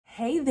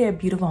Hey there,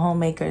 beautiful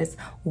homemakers.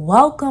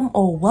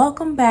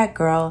 Welcome back,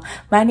 girl.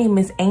 My name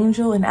is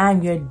Angel and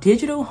I'm your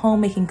digital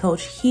homemaking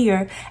coach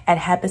here at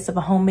Habits of a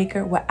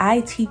Homemaker, where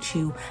I teach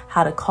you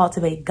how to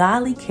cultivate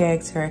godly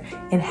character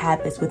and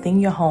habits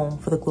within your home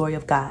for the glory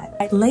of God.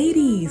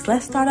 Ladies,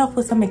 let's start off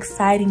with some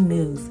exciting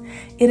news.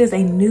 It is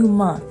a new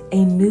month,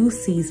 a new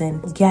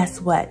season. Guess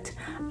what?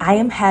 I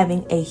am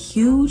having a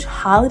huge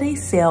holiday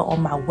sale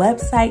on my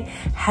website,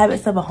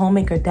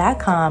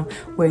 habitsofahomemaker.com,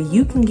 where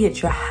you can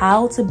get your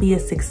How to Be a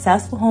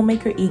Successful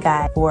Homemaker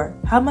e-guide for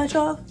how much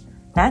off?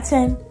 Not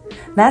 10,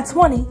 not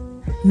 20,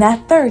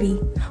 not 30,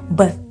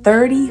 but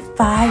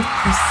 35%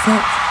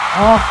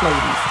 off,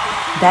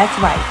 ladies. That's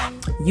right.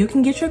 You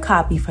can get your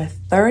copy for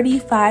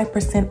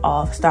 35%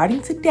 off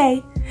starting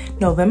today,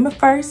 November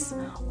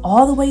 1st,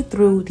 all the way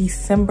through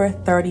December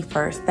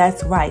 31st.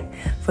 That's right.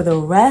 For the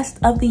rest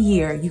of the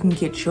year, you can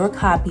get your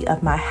copy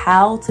of my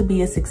How to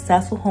Be a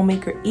Successful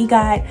Homemaker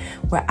e-guide,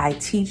 where I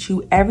teach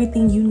you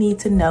everything you need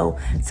to know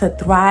to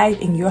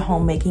thrive in your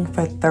homemaking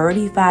for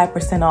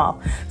 35%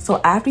 off. So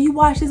after you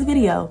watch this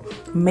video,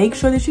 make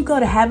sure that you go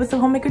to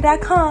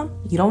habitsofhomemaker.com.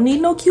 You don't need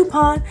no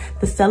coupon.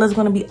 The sale is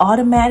going to be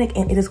automatic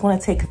and it is going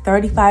to take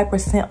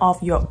 35%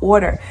 off your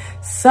order.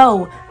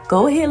 So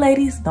go ahead,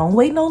 ladies. Don't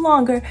wait no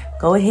longer.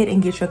 Go ahead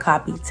and get your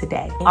copy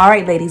today. All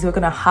right, ladies, we're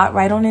going to hop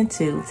right on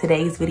into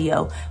today's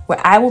video, where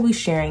I will be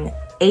sharing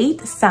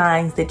 8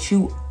 signs that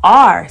you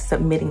are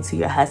submitting to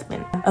your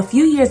husband. A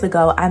few years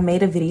ago, I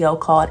made a video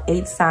called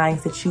 8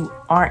 signs that you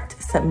aren't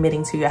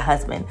submitting to your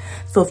husband.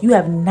 So if you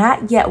have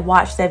not yet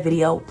watched that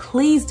video,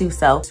 please do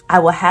so. I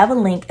will have a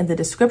link in the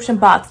description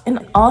box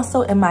and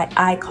also in my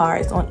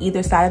iCards on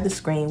either side of the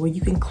screen, where you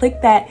can click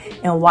that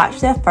and watch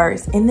that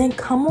first and then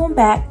come on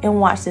back and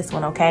watch this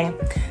one, okay?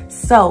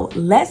 So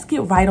let's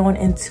get right on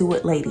into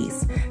it,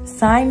 ladies.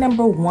 Sign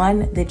number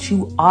 1 that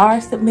you are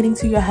submitting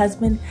to your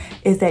husband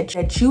is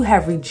that you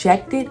have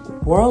rejected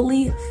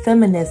worldly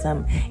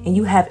feminism and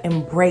you have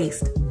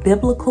embraced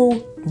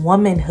biblical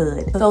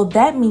womanhood. So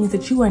that means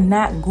that you are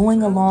not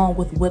going along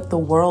with what the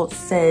world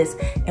says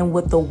and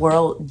what the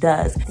world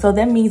does. So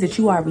that means that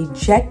you are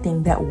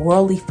rejecting that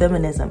worldly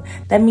feminism.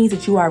 That means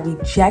that you are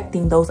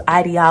rejecting those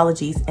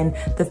ideologies and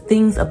the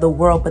things of the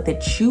world, but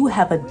that you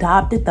have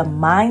adopted the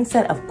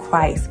mindset of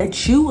Christ,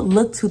 that you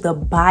look to the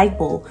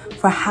Bible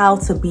for how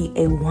to be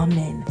a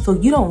woman. So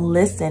you don't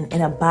listen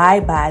and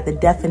abide by the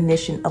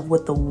definition of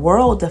what the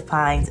world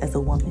defines as a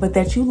woman, but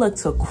that you look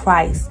to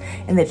Christ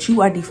and that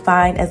you are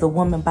defined as a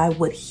woman by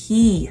what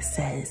He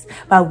says,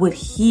 by what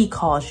He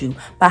calls you,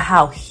 by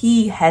how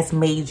He has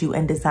made you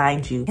and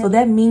designed you. So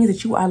that means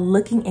that you are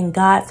looking in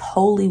God's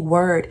holy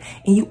word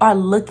and you are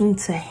looking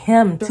to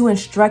Him to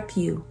instruct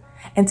you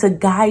and to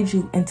guide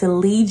you and to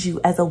lead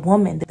you as a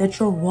woman, that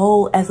your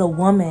role as a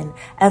woman,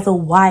 as a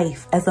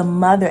wife, as a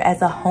mother,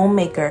 as a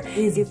homemaker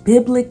is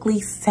biblically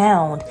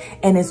sound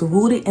and is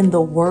rooted in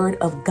the word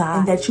of God,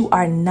 and that you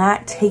are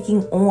not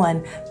taking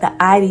on the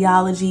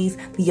ideologies,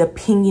 the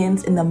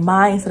opinions, and the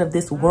mindset of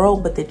this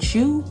world, but that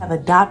you have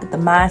adopted the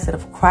mindset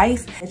of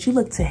Christ, that you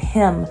look to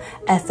Him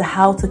as to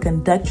how to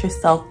conduct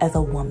yourself as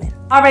a woman.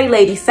 All right,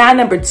 ladies, sign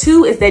number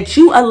 2 is that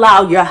you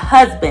allow your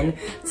husband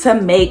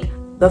to make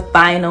the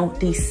final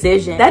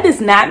decision. That does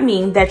not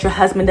mean that your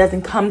husband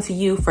doesn't come to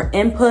you for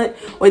input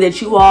or that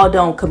you all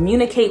don't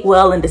communicate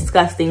well and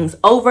discuss things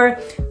over.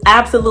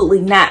 Absolutely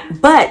not.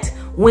 But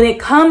when it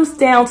comes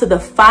down to the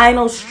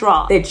final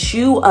straw, that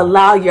you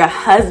allow your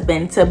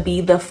husband to be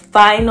the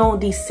final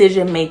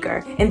decision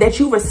maker and that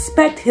you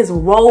respect his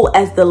role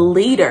as the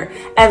leader,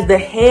 as the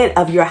head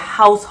of your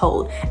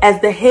household,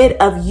 as the head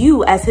of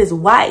you as his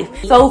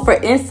wife. So for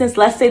instance,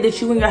 let's say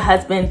that you and your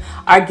husband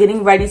are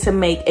getting ready to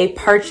make a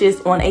purchase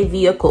on a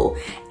vehicle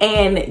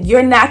and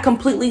you're not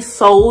completely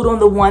sold on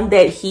the one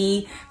that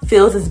he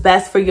feels is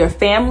best for your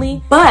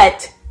family,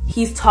 but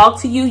he's talked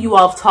to you, you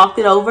all have talked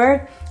it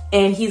over,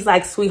 and he's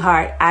like,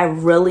 sweetheart, I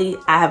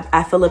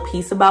feel a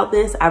peace about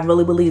this. I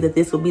really believe that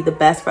this will be the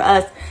best for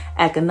us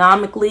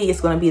economically.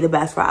 It's going to be the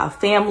best for our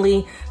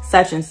family,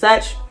 such and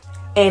such.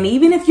 And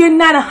even if you're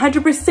not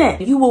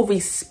 100%, you will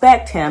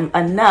respect him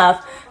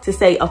enough to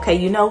say, okay,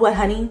 you know what,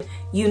 honey?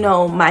 You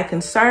know my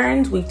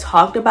concerns. We've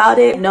talked about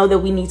it. Know that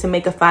we need to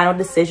make a final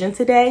decision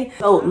today.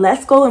 So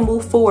let's go and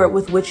move forward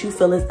with what you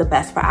feel is the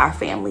best for our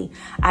family.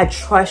 I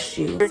trust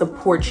you,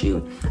 support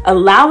you.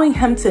 Allowing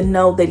him to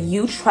know that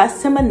you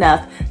trust him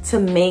enough to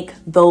make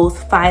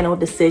those final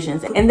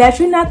decisions, and that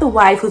you're not the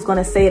wife who's going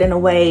to say it in a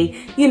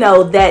way, you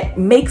know, that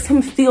makes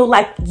him feel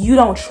like you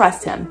don't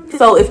trust him.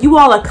 So if you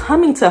all are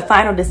coming to a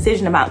final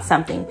decision about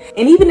something,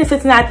 and even if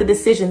it's not the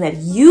decision that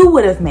you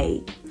would have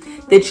made,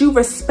 that you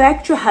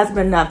respect your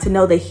husband enough to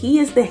know that he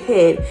is the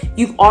head.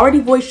 You've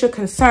already voiced your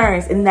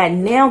concerns and that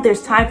now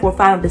there's time for a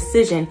final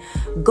decision.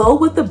 Go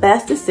with the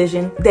best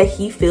decision that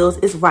he feels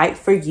is right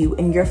for you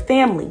and your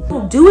family.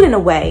 Do it in a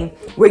way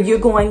where you're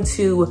going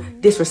to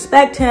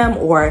disrespect him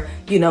or,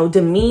 you know,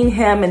 demean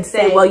him and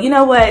say, well, you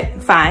know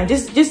what, fine,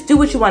 just do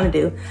what you want to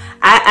do.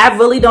 I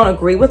really don't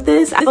agree with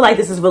this. I feel like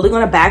this is really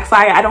going to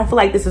backfire. I don't feel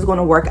like this is going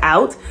to work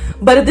out.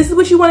 But if this is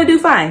what you want to do,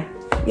 fine.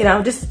 You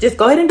know, just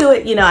go ahead and do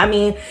it. You know, I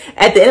mean,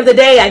 at the end of the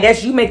day, I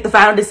guess you make the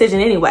final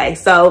decision anyway.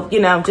 So, you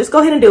know, just go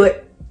ahead and do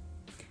it.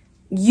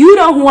 You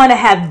don't want to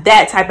have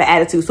that type of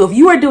attitude. So if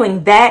you are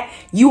doing that,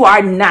 you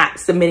are not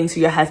submitting to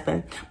your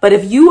husband. But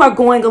if you are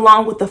going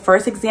along with the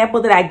first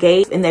example that I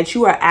gave, and that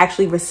you are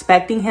actually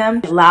respecting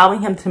him, allowing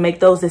him to make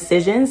those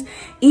decisions,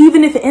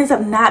 even if it ends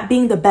up not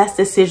being the best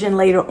decision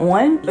later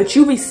on, but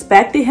you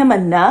respected him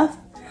enough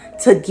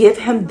to give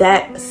him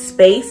that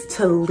space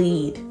to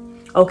lead,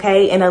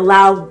 okay, and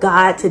allow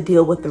God to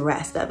deal with the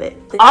rest of it.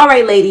 All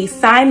right, ladies,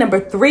 sign number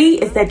 3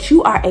 is that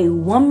you are a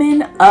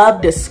woman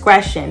of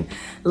discretion.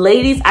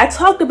 Ladies, I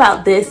talked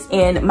about this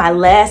in my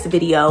last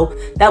video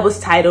that was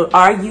titled,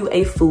 Are You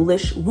a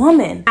Foolish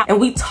Woman? And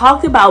we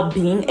talked about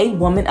being a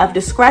woman of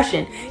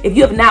discretion. If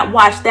you have not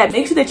watched that,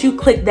 make sure that you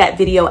click that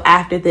video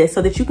after this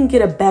so that you can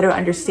get a better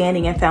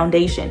understanding and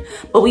foundation.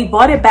 But we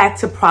brought it back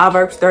to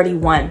Proverbs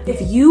 31.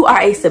 If you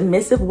are a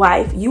submissive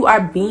wife, you are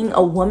being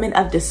a woman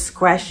of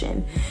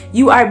discretion.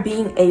 You are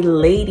being a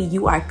lady.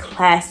 You are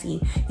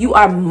classy. You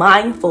are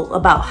mindful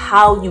about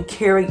how you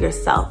carry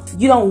yourself.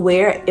 You don't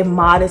wear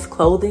immodest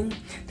clothing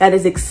that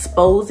is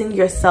exposing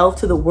yourself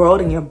to the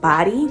world and your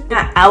body. You're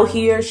not out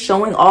here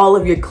showing all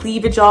of your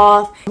cleavage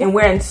off and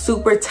wearing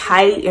super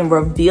tight and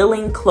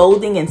revealing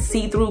clothing and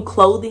see-through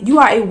clothing. You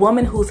are a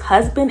woman whose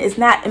husband is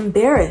not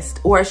embarrassed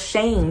or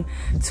ashamed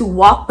to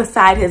walk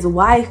beside his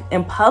wife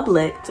in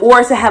public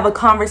or to have a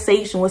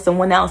conversation with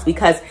someone else,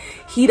 because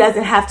he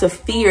doesn't have to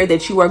fear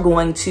that you are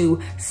going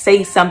to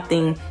say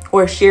something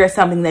or share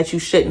something that you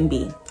shouldn't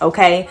be,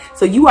 okay?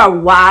 So you are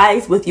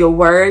wise with your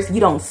words. You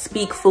don't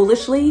speak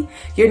foolishly.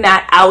 You're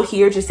not out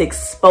here just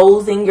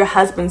exposing your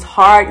husband's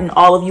heart and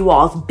all of you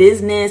all's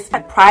business,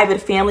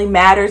 private family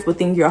matters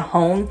within your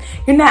home.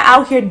 You're not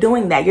out here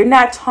doing that. You're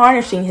not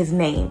tarnishing his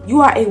name.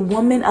 You are a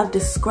woman of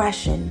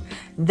discretion.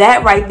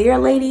 That right there,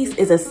 ladies,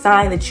 is a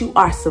sign that you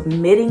are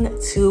submitting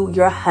to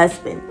your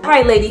husband. All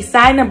right, ladies,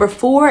 sign number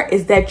 4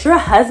 is that your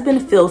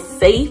husband feels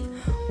safe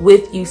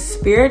with you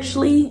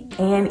spiritually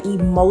and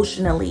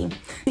emotionally.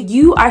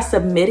 You are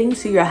submitting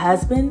to your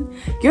husband.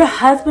 Your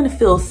husband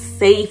feels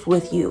safe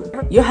with you.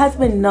 Your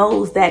husband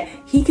knows that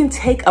he can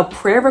take a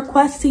prayer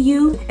request to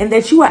you and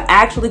that you are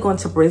actually going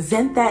to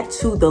present that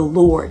to the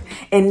Lord,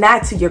 and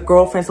not to your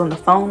girlfriends on the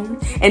phone,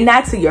 and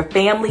not to your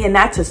family, and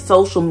not to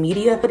social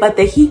media, but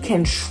that he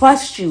can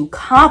trust you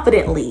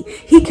confidently.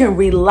 He can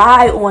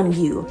rely on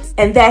you,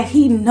 and that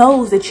he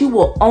knows that you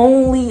will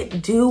only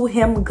do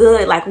him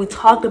good, like we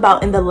talked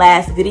about in the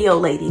last video,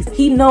 ladies.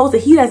 He knows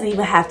that he doesn't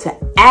even have to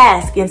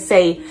ask and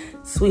say,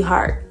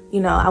 sweetheart, you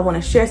know, I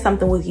want to share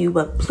something with you,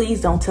 but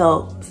please don't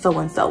tell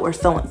so-and-so or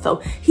so-and-so.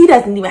 He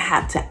doesn't even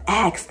have to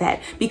ask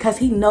that, because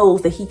he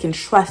knows that he can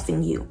trust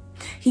in you.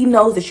 He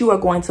knows that you are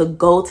going to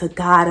go to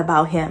God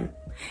about him,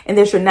 and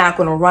that you're not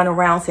going to run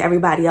around to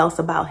everybody else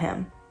about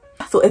him.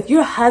 So if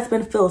your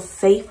husband feels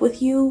safe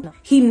with you,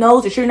 he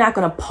knows that you're not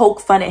going to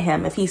poke fun at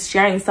him if he's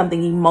sharing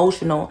something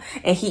emotional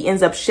and he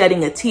ends up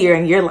shedding a tear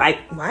and you're like,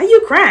 why are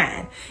you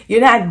crying?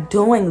 You're not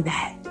doing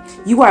that.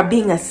 You are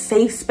being a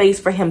safe space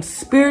for him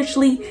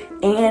spiritually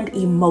and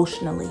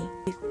emotionally.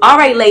 All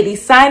right,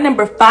 ladies, sign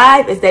number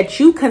 5 is that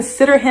you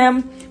consider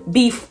him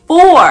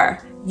before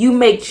you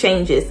make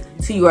changes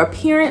to your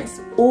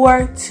appearance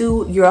or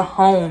to your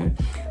home.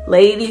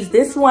 Ladies,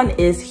 this one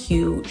is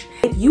huge.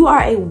 If you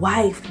are a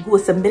wife who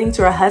is submitting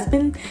to her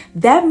husband,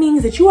 that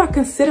means that you are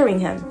considering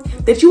him,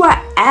 that you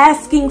are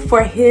asking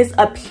for his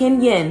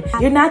opinion.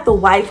 You're not the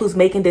wife who's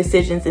making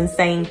decisions and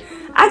saying,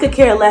 I could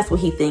care less what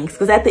he thinks,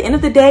 because at the end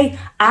of the day,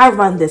 I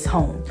run this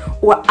home,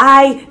 or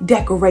I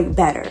decorate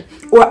better,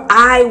 or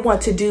I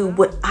want to do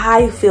what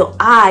I feel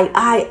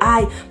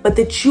but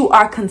that you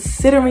are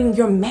considering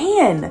your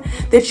man,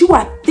 that you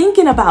are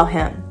thinking about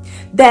him,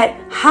 that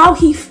how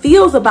he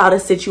feels about a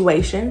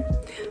situation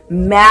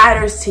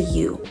matters to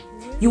you.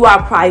 You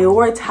are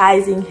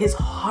prioritizing his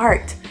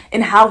heart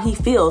and how he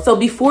feels. So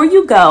before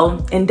you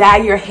go and dye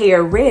your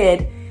hair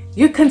red,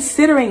 you're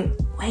considering,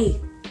 wait,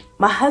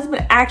 my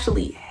husband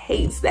actually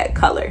hates that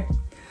color.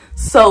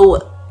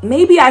 So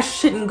maybe I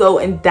shouldn't go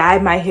and dye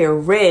my hair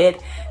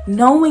red,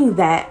 knowing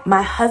that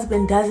my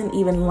husband doesn't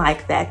even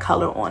like that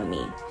color on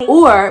me.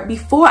 Or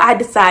before I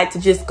decide to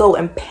just go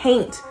and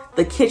paint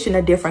the kitchen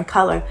a different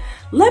color,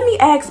 let me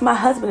ask my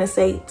husband and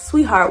say,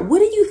 sweetheart, what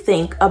do you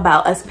think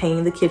about us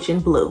painting the kitchen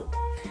blue?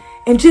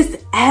 And just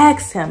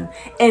ask him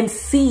and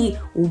see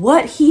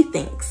what he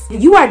thinks.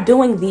 If you are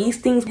doing these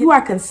things, you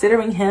are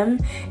considering him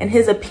and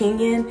his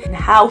opinion and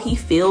how he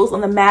feels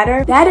on the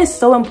matter. That is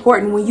so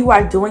important when you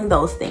are doing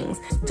those things.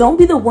 Don't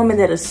be the woman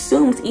that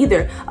assumes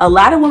either. A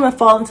lot of women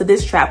fall into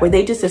this trap where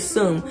they just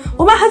assume,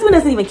 well, my husband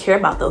doesn't even care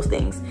about those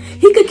things.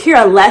 He could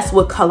care less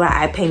what color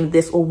I painted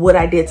this or what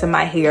I did to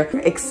my hair,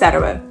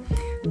 etc.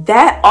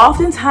 That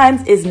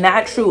oftentimes is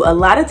not true. A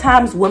lot of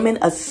times women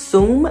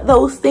assume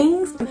those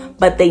things,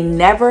 but they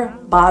never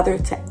bother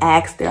to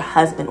ask their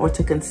husband or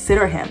to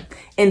consider him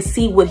and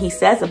see what he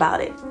says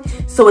about it.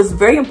 So it's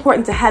very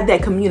important to have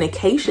that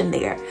communication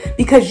there,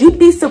 because you'd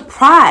be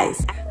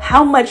surprised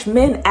how much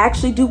men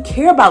actually do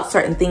care about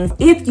certain things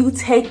if you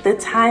take the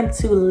time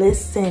to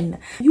listen.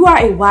 You are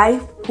a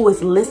wife who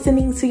is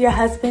listening to your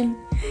husband.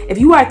 If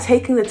you are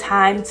taking the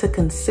time to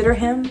consider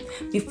him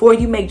before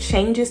you make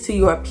changes to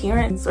your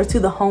appearance or to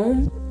the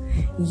home,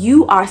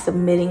 you are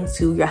submitting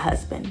to your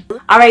husband.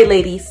 All right,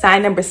 ladies,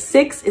 sign number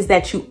 6 is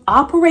that you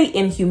operate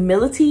in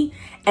humility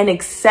and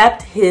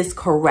accept his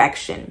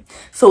correction.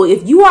 So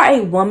if you are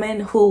a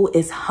woman who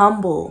is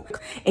humble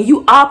and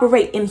you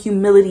operate in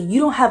humility, you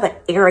don't have an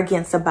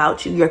arrogance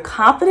about you. You're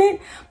confident,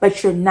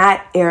 but you're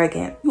not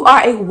arrogant. You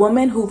are a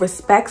woman who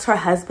respects her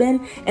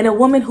husband and a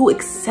woman who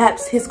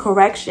accepts his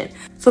correction.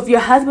 So if your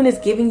husband is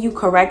giving you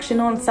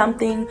correction on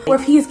something, or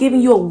if he is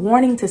giving you a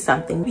warning to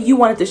something, you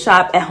wanted to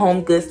shop at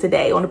HomeGoods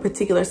today on a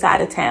particular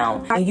side of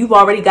town, and you've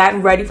already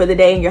gotten ready for the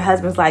day, and your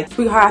husband's like,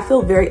 sweetheart, I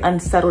feel very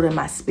unsettled in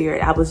my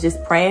spirit. I was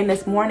just praying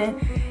this morning,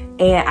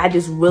 and I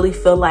just really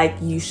feel like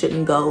you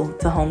shouldn't go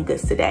to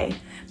HomeGoods today.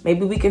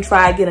 Maybe we can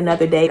try again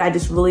another day. I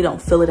just really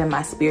don't feel it in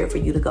my spirit for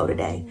you to go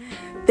today.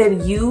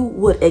 Then you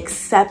would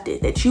accept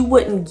it, that you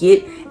wouldn't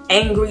get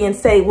angry and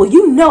say, well,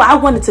 you know, I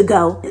wanted to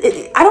go.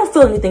 I don't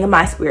feel anything in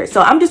my spirit,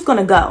 so I'm just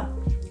gonna go.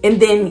 And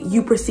then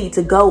you proceed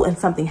to go and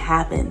something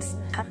happens.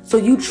 So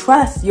you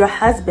trust your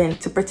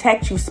husband to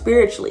protect you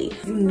spiritually.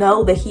 You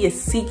know that he is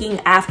seeking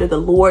after the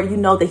Lord. You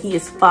know that he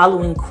is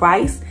following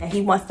Christ and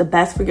he wants the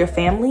best for your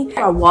family.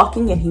 You are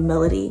walking in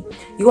humility.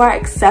 You are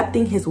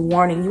accepting his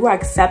warning. You are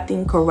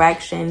accepting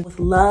correction with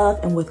love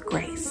and with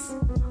grace.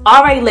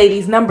 All right,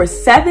 ladies, number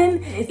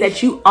 7 is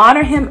that you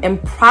honor him in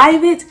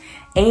private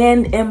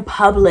and in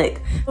public.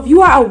 If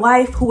you are a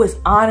wife who is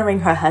honoring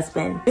her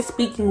husband, you're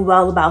speaking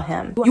well about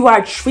him. You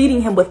are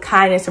treating him with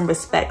kindness and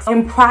respect.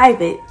 In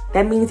private,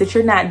 that means that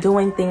you're not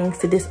doing things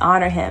to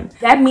dishonor him.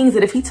 That means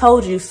that if he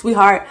told you,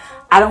 sweetheart,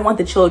 I don't want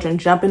the children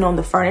jumping on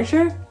the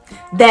furniture,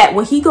 that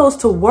when he goes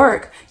to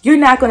work, you're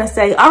not gonna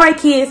say, all right,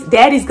 kids,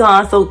 daddy's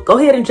gone, so go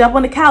ahead and jump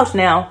on the couch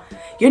now.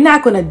 You're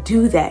not going to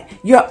do that.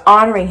 You're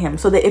honoring him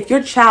so that if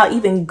your child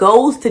even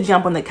goes to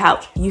jump on the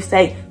couch, you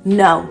say,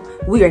 no,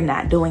 we are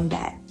not doing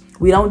that.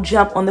 We don't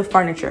jump on the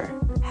furniture.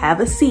 Have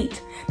a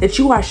seat. That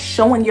you are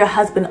showing your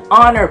husband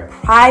honor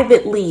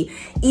privately,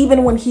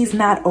 even when he's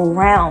not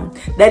around.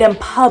 That in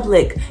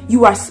public,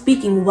 you are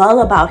speaking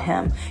well about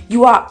him.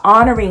 You are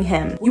honoring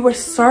him. You are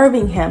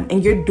serving him,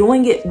 and you're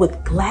doing it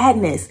with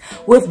gladness,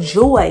 with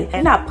joy.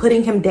 You're not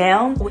putting him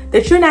down.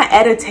 That you're not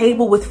at a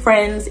table with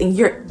friends and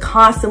you're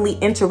constantly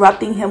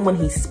interrupting him when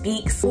he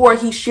speaks, or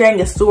he's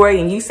sharing a story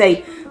and you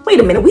say, wait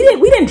a minute, we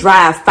didn't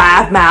drive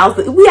 5 miles.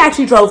 We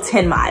actually drove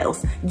 10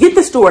 miles. Get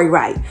the story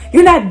right.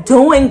 You're not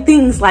doing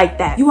things like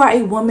that. You are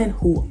a woman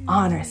who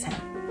honors him.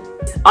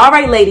 All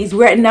right, ladies,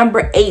 we're at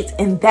number 8,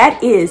 and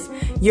that is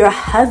your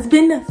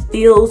husband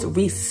feels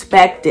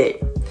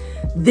respected.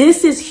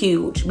 This is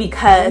huge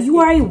because you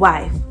are a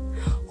wife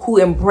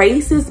who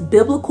embraces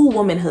biblical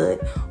womanhood,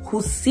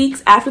 who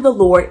seeks after the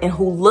Lord, and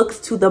who looks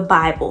to the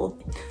Bible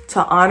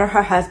to honor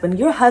her husband.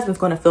 Your husband's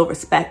going to feel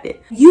respected.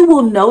 You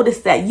will notice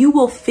that. You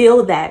will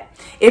feel that.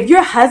 If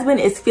your husband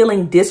is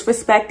feeling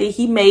disrespected,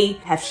 he may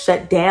have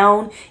shut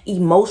down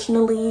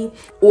emotionally,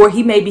 or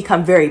he may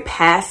become very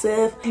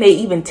passive. He may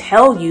even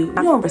tell you, you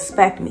don't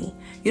respect me.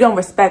 You don't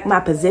respect my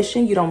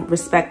position. You don't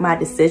respect my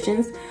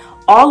decisions.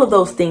 All of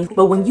those things.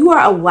 But when you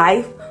are a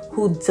wife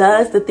who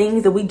does the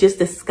things that we just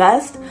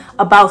discussed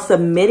about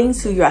submitting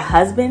to your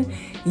husband,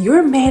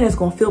 your man is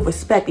going to feel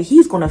respected.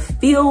 He's going to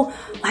feel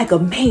like a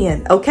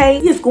man,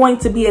 okay? He is going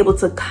to be able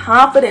to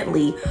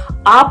confidently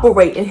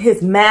operate in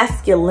his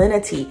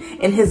masculinity,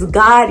 in his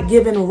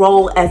God-given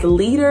role as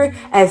leader,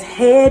 as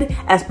head,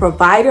 as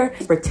provider,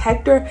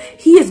 protector.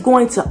 He is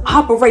going to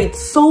operate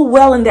so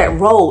well in that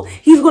role.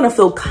 He's going to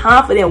feel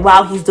confident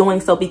while he's doing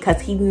so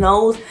because he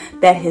knows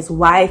that his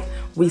wife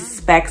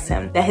respects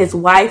him, that his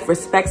wife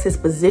respects his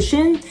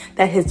position,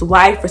 that his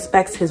wife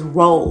respects his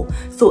role.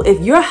 So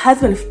if your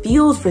husband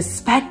feels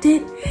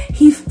respected,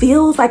 he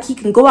feels like he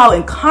can go out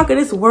and conquer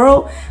this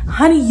world,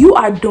 honey, you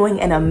are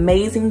doing an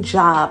amazing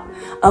job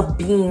of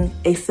being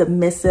a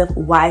submissive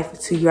wife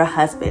to your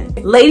husband.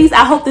 Ladies,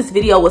 I hope this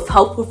video was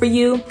helpful for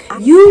you.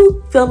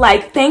 You feel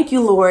like, thank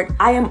you, Lord,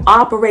 I am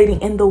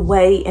operating in the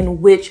way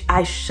in which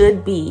I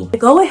should be.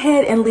 Go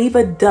ahead and leave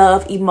a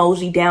dove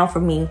emoji down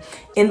for me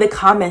in the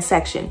comment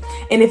section.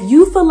 And if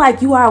you feel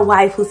like you are a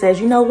wife who says,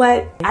 you know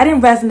what, I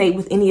didn't resonate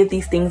with any of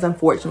these things,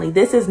 unfortunately,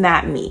 this is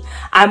not me.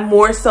 I'm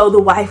more so the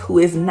wife who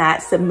is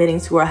not submitting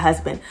to her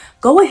husband.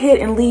 Go ahead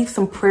and leave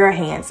some prayer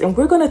hands, and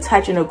we're going to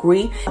touch and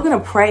agree. I'm going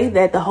to pray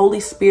that the Holy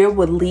Spirit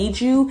would lead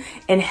you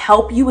and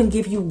help you and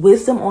give you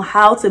wisdom on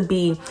how to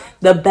be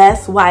the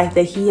best wife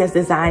that he has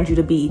designed you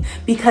to be.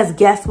 Because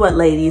guess what,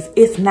 ladies,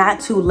 it's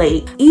not too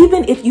late.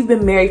 Even if you've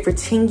been married for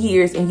 10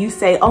 years and you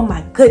say, oh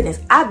my goodness,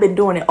 I've been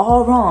doing it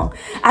all wrong.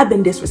 I've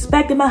been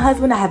disrespecting my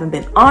husband. I haven't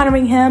been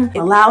honoring him,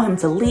 allow him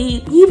to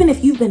lead. Even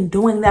if you've been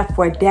doing that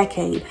for a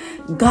decade,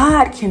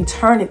 God can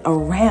turn it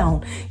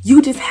around.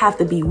 You just have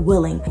to be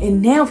willing.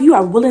 And now if you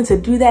are willing to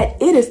do that,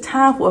 it is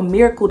time for a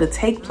miracle to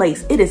take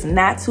place. It is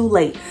not too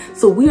late.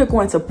 So we are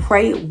going to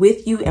pray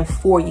with you and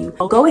for you.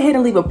 Go ahead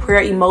and leave a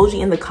prayer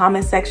emoji in the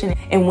comment section.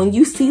 And when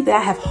you see that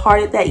I have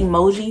hearted that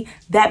emoji,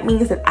 that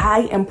means that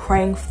I am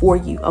praying for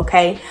you,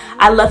 okay?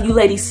 I love you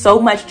ladies so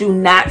much. Do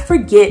not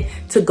forget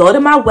to go to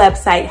my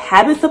website,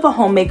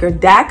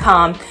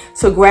 habitsofahomemaker.com,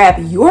 to grab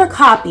your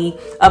copy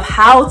of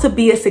How to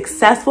Be a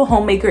Successful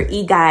Homemaker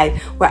e-guide,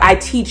 where I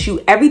teach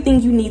you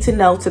everything you need to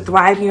know to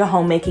thrive in your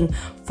homemaking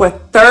for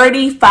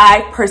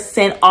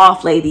 35%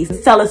 off, ladies. The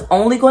sale is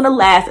only going to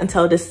last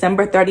until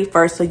December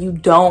 31st, so you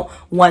don't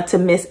want to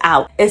miss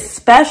out,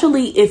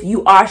 especially if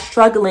you are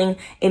struggling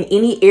in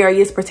any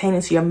areas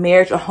pertaining to your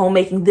marriage or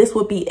homemaking. This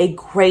would be a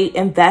great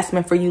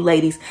investment for you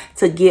ladies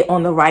to get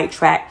on the right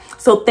track.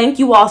 So thank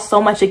you all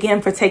so much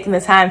again for taking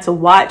the time to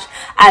watch.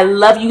 I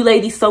love you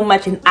ladies so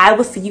much, and I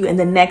will see you in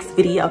the next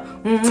video.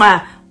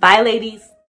 Mwah. Bye, ladies.